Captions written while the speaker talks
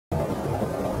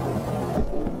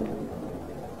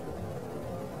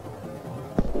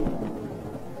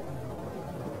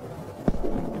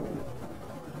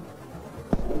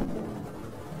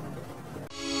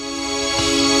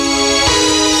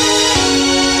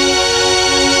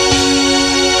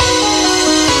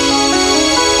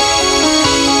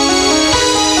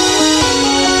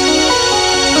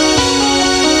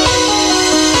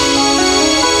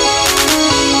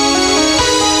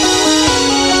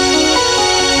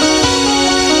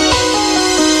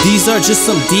These are just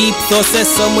some deep thoughts that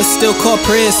some would still call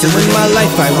prayers. And in my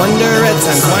life I wonder at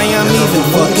times why I'm even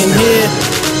fucking here,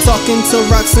 talking to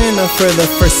Roxanna for the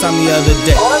first time the other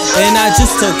day. And I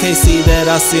just told Casey that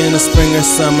I'll see in the spring or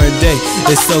summer day.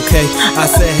 It's okay, I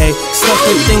said hey, stuck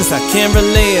with things I can't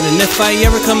relate. And if I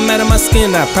ever come out of my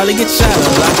skin, I'll probably get shot or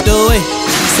locked away.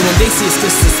 So when they see us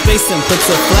kiss his face and puts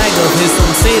a flag of his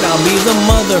home state, I'll be the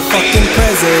motherfucking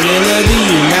president of the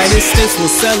United States.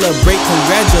 We'll celebrate,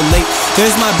 congratulate.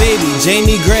 There's my baby,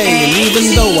 Jamie Gray. And even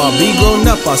though I'll be grown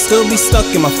up, I'll still be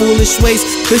stuck in my foolish ways.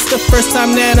 This the first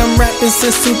time that I'm rapping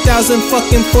since 2014.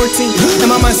 And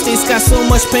my mind state's got so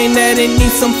much pain that it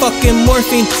needs some fucking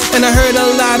morphine. And I heard a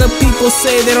lot of people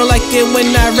say they don't like it when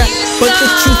I rap, but the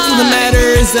truth of the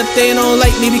matter is that they don't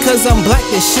like me because I'm black.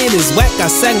 This shit is whack.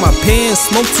 I sag my pants,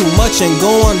 smoke too much and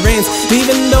go on rants.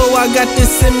 Even though I got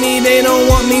this in me, they don't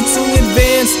want me to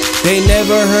advance. They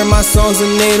never heard my songs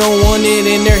and they don't want it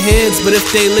in their heads. But if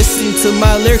they listen to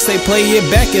my lyrics, they play it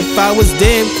back if I was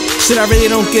dead. Shit, I really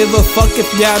don't give a fuck if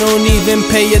y'all don't even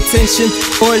pay attention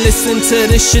or listen to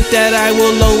the shit that I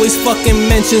will always fucking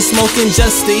mention. Smoking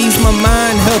just to ease my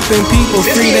mind, helping people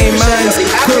free their minds.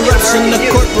 Corruption of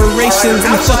corporations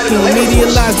and fucking media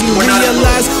lies. You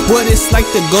realize what it's like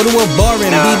to go to a bar and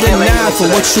be denied for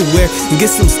what you wear and get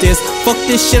some stares. Fuck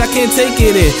this shit, I can't take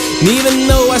it in. And even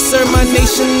though I serve my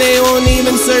nation, they won't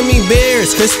even serve me beer.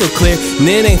 It's crystal clear, and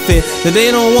it ain't fair that they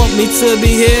don't want me to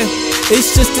be here.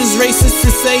 It's just as racist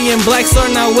as saying blacks are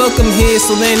not welcome here.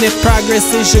 So then if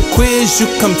progress is your quiz, you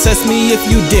come test me if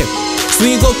you dare. So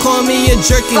you go call me a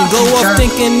jerk and go off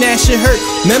thinking that shit hurt.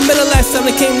 Remember the last time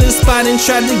I came to the spot and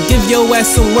tried to give your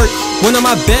ass some work? One of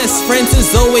my best friends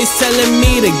is always telling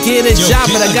me to get a job,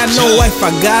 but I got no wife,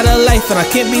 I got a life, and I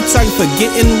can't be targeted for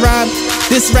getting robbed.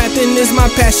 This rapping is my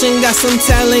passion, got some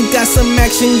talent, got some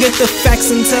action. Get the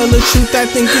facts and tell the truth. I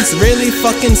think it's really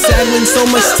fucking sad when so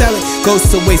much talent goes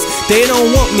to waste. They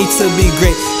don't want me to be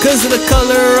great cause of the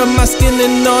color of my skin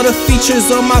and all the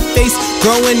features on my face.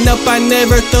 Growing up I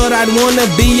never thought I'd wanna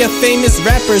be a famous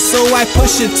rapper, so I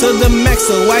push it to the max,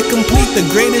 so I complete the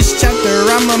greatest chapter.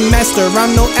 I'm a master,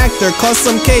 I'm no actor. Cause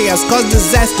some chaos, cause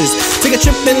disasters. Take a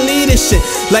trip and lead this shit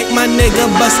like my nigga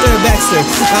Buster Baxter.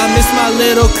 I miss my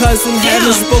little cousin,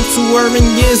 haven't spoke to her in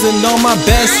years. And all my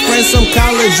best friends from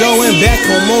college, oh, and back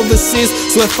home overseas.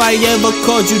 So if I ever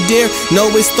called you dear,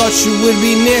 always thought you would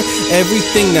be near.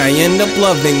 Everything I end up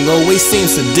loving always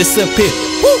seems to disappear.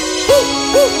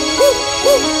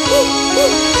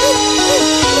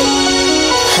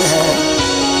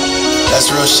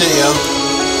 That's real shit, yo.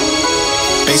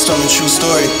 Based on a true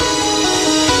story.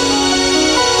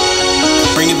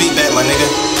 Bring your beat back, my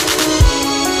nigga.